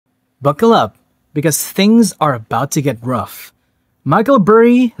Buckle up, because things are about to get rough. Michael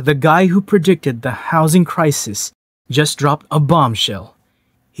Burry, the guy who predicted the housing crisis, just dropped a bombshell.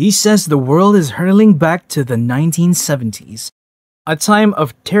 He says the world is hurtling back to the 1970s, a time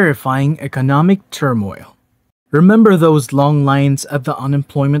of terrifying economic turmoil. Remember those long lines at the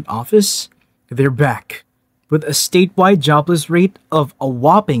unemployment office? They're back, with a statewide jobless rate of a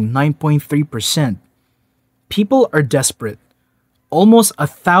whopping 9.3%. People are desperate. Almost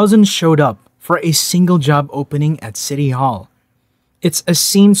 1,000 showed up for a single job opening at City Hall. It's a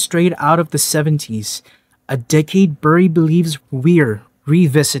scene straight out of the 70s, a decade Burry believes we're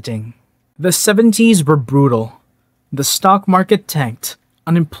revisiting. The 70s were brutal. The stock market tanked,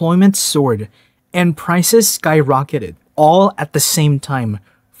 unemployment soared, and prices skyrocketed, all at the same time,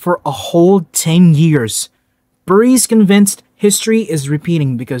 for a whole 10 years. Burry's convinced history is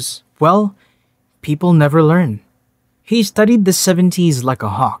repeating because, well, people never learn. He studied the 70s like a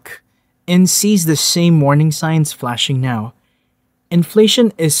hawk, and sees the same warning signs flashing now.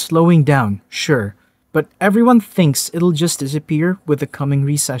 Inflation is slowing down, sure, but everyone thinks it'll just disappear with the coming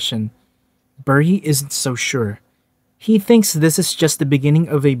recession. Burry isn't so sure. He thinks this is just the beginning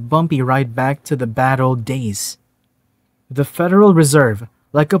of a bumpy ride back to the bad old days. The Federal Reserve,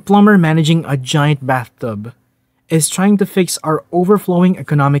 like a plumber managing a giant bathtub, is trying to fix our overflowing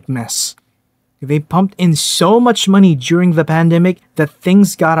economic mess. They pumped in so much money during the pandemic that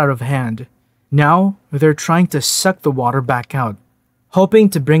things got out of hand. Now, they're trying to suck the water back out, hoping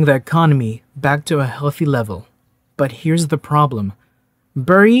to bring the economy back to a healthy level. But here's the problem.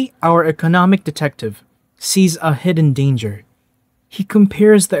 Burry, our economic detective, sees a hidden danger. He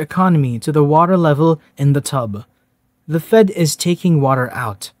compares the economy to the water level in the tub. The Fed is taking water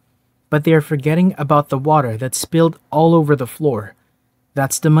out, but they are forgetting about the water that spilled all over the floor.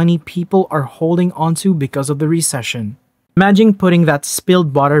 That's the money people are holding onto because of the recession. Imagine putting that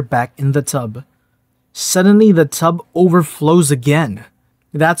spilled water back in the tub. Suddenly the tub overflows again.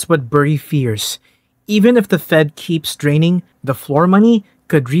 That's what Burry fears. Even if the Fed keeps draining, the floor money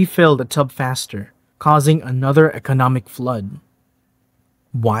could refill the tub faster, causing another economic flood.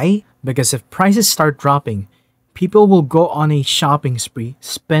 Why? Because if prices start dropping, people will go on a shopping spree,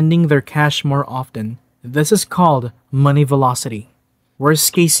 spending their cash more often. This is called money velocity.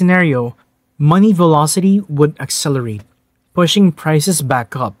 Worst case scenario, money velocity would accelerate, pushing prices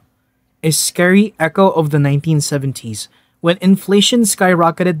back up. A scary echo of the 1970s, when inflation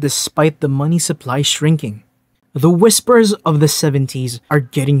skyrocketed despite the money supply shrinking. The whispers of the 70s are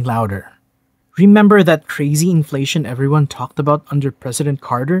getting louder. Remember that crazy inflation everyone talked about under President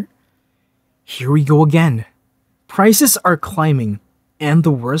Carter? Here we go again. Prices are climbing, and the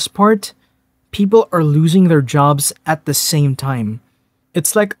worst part? People are losing their jobs at the same time.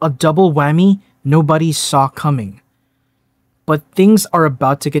 It's like a double whammy nobody saw coming. But things are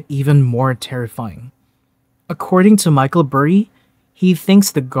about to get even more terrifying. According to Michael Burry, he thinks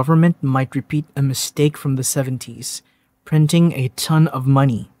the government might repeat a mistake from the 70s, printing a ton of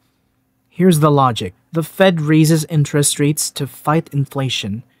money. Here's the logic. The Fed raises interest rates to fight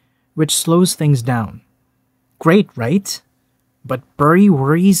inflation, which slows things down. Great, right? But Burry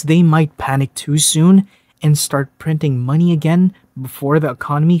worries they might panic too soon and start printing money again before the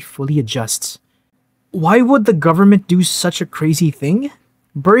economy fully adjusts. Why would the government do such a crazy thing?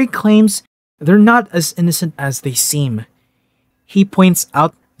 Burry claims they're not as innocent as they seem. He points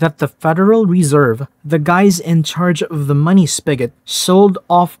out that the Federal Reserve, the guys in charge of the money spigot, sold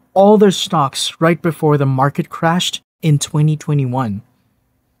off all their stocks right before the market crashed in 2021.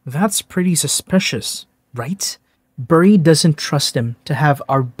 That's pretty suspicious, right? Burry doesn't trust them to have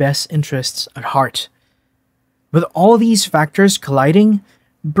our best interests at heart. With all these factors colliding,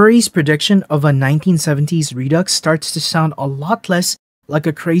 Burry's prediction of a 1970s redux starts to sound a lot less like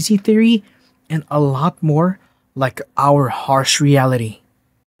a crazy theory and a lot more like our harsh reality.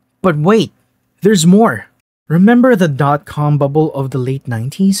 But wait, there's more. Remember the dot-com bubble of the late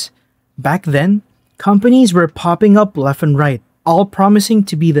 90s? Back then, companies were popping up left and right, all promising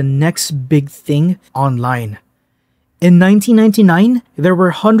to be the next big thing online. In 1999, there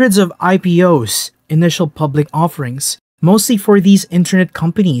were hundreds of IPOs, initial public offerings, mostly for these internet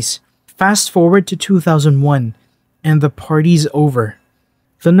companies. Fast forward to 2001, and the party's over.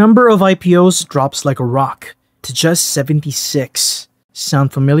 The number of IPOs drops like a rock to just 76.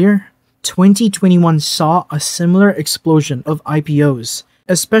 Sound familiar? 2021 saw a similar explosion of IPOs,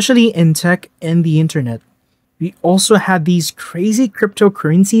 especially in tech and the internet. We also had these crazy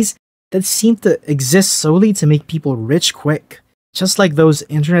cryptocurrencies that seem to exist solely to make people rich quick, just like those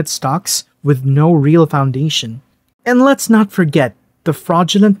internet stocks with no real foundation. And let's not forget the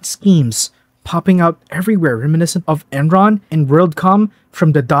fraudulent schemes popping out everywhere reminiscent of Enron and WorldCom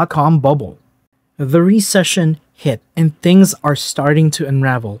from the dot-com bubble. The recession hit and things are starting to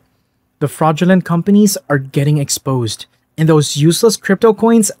unravel. The fraudulent companies are getting exposed, and those useless crypto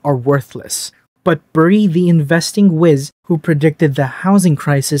coins are worthless. But Burry, the investing whiz who predicted the housing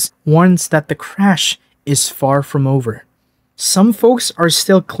crisis, warns that the crash is far from over. Some folks are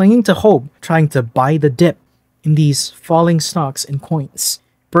still clinging to hope, trying to buy the dip in these falling stocks and coins.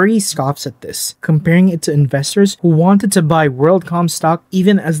 Burry scoffs at this, comparing it to investors who wanted to buy WorldCom stock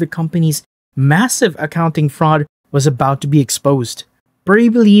even as the company's massive accounting fraud was about to be exposed. Burry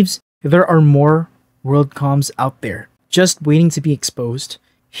believes there are more WorldComs out there, just waiting to be exposed.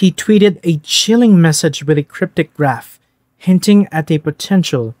 He tweeted a chilling message with a cryptic graph, hinting at a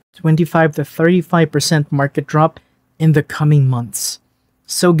potential 25 to 35% market drop in the coming months.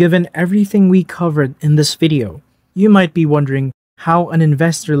 So given everything we covered in this video, you might be wondering how an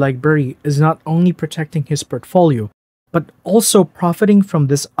investor like Burry is not only protecting his portfolio, but also profiting from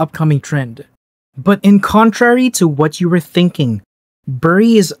this upcoming trend. But in contrary to what you were thinking,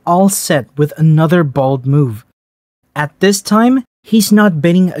 Burry is all set with another bold move. At this time, he's not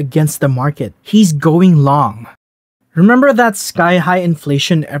betting against the market, he's going long. Remember that sky-high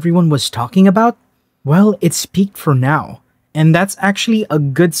inflation everyone was talking about? Well, it's peaked for now, and that's actually a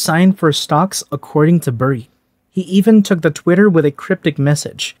good sign for stocks according to Burry. He even took to Twitter with a cryptic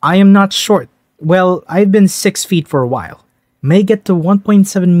message. I am not short. Well, I've been 6 feet for a while. May get to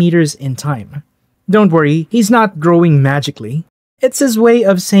 1.7 meters in time. Don't worry, he's not growing magically. It's his way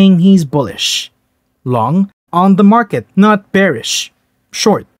of saying he's bullish. Long on the market, not bearish.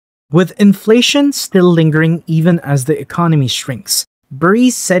 Short. With inflation still lingering even as the economy shrinks,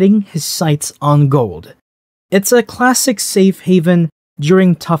 Burry's setting his sights on gold. It's a classic safe haven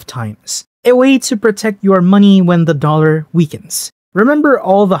during tough times, a way to protect your money when the dollar weakens. Remember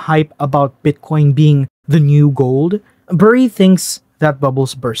all the hype about Bitcoin being the new gold? Burry thinks that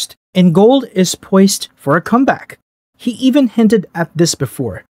bubble's burst, and gold is poised for a comeback. He even hinted at this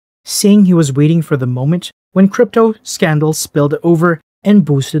before, saying he was waiting for the moment when crypto scandals spilled over and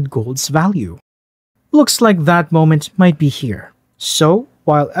boosted gold's value. Looks like that moment might be here. So,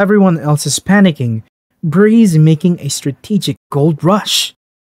 while everyone else is panicking, Burry's making a strategic gold rush.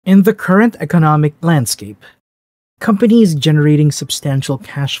 In the current economic landscape, companies generating substantial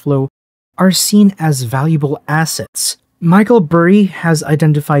cash flow are seen as valuable assets. Michael Burry has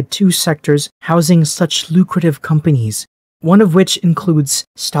identified 2 sectors housing such lucrative companies, one of which includes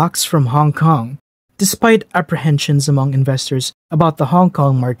stocks from Hong Kong. Despite apprehensions among investors about the Hong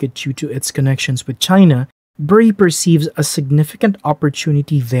Kong market due to its connections with China, Burry perceives a significant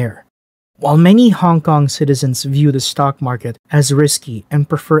opportunity there. While many Hong Kong citizens view the stock market as risky and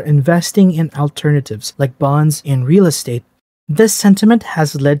prefer investing in alternatives like bonds and real estate, this sentiment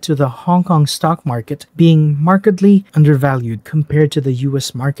has led to the Hong Kong stock market being markedly undervalued compared to the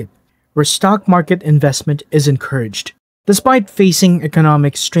US market, where stock market investment is encouraged. Despite facing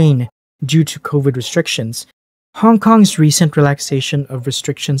economic strain due to COVID restrictions, Hong Kong's recent relaxation of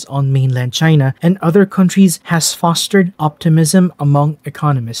restrictions on mainland China and other countries has fostered optimism among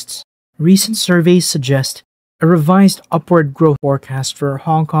economists. Recent surveys suggest a revised upward growth forecast for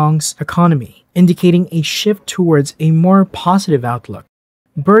Hong Kong's economy, indicating a shift towards a more positive outlook.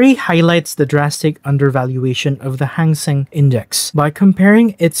 Burry highlights the drastic undervaluation of the Hang Seng Index by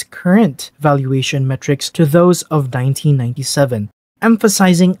comparing its current valuation metrics to those of 1997,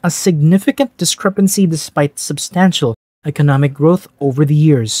 emphasizing a significant discrepancy despite substantial economic growth over the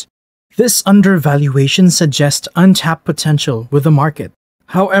years. This undervaluation suggests untapped potential with the market.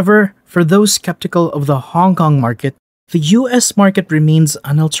 However, for those skeptical of the Hong Kong market, the US market remains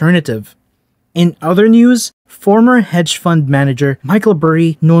an alternative. In other news, former hedge fund manager Michael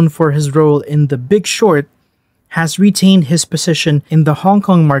Burry, known for his role in The Big Short, has retained his position in the Hong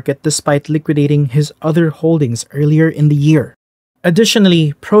Kong market despite liquidating his other holdings earlier in the year.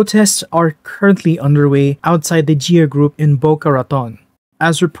 Additionally, protests are currently underway outside the Gia Group in Boca Raton,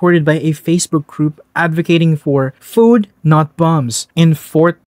 as reported by a Facebook group advocating for food, not bombs, in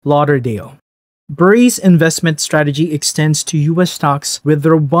Fort Lauderdale. Burry's investment strategy extends to US stocks with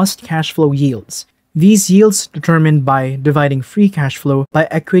robust cash flow yields. These yields, determined by dividing free cash flow by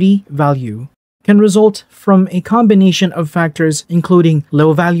equity value, can result from a combination of factors including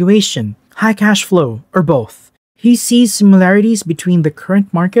low valuation, high cash flow, or both. He sees similarities between the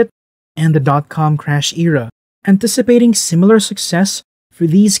current market and the dot-com crash era, anticipating similar success for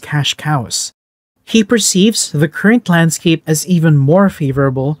these cash cows. He perceives the current landscape as even more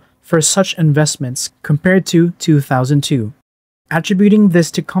favorable for such investments compared to 2002, attributing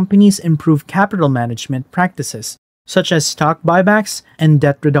this to companies' improved capital management practices, such as stock buybacks and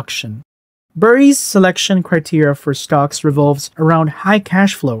debt reduction. Burry's selection criteria for stocks revolves around high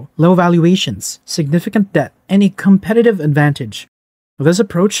cash flow, low valuations, significant debt, and a competitive advantage. This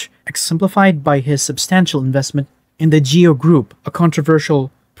approach, exemplified by his substantial investment in the Geo Group, a controversial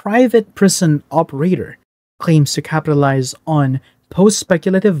private prison operator, claims to capitalize on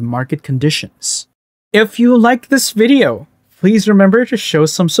post-speculative market conditions. If you liked this video, please remember to show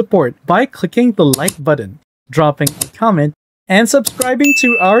some support by clicking the like button, dropping a comment, and subscribing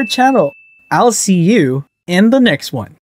to our channel. I'll see you in the next one.